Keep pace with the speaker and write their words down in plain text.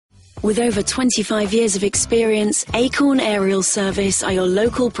With over 25 years of experience, Acorn Aerial Service are your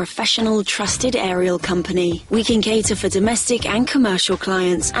local professional trusted aerial company. We can cater for domestic and commercial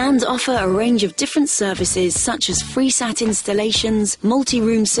clients and offer a range of different services such as FreeSat installations,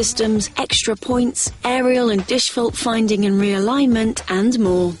 multi-room systems, extra points, aerial and dish fault finding and realignment, and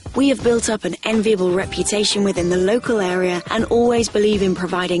more. We have built up an enviable reputation within the local area and always believe in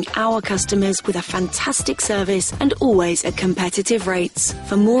providing our customers with a fantastic service and always at competitive rates.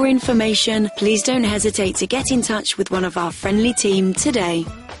 For more information, please don't hesitate to get in touch with one of our friendly team today.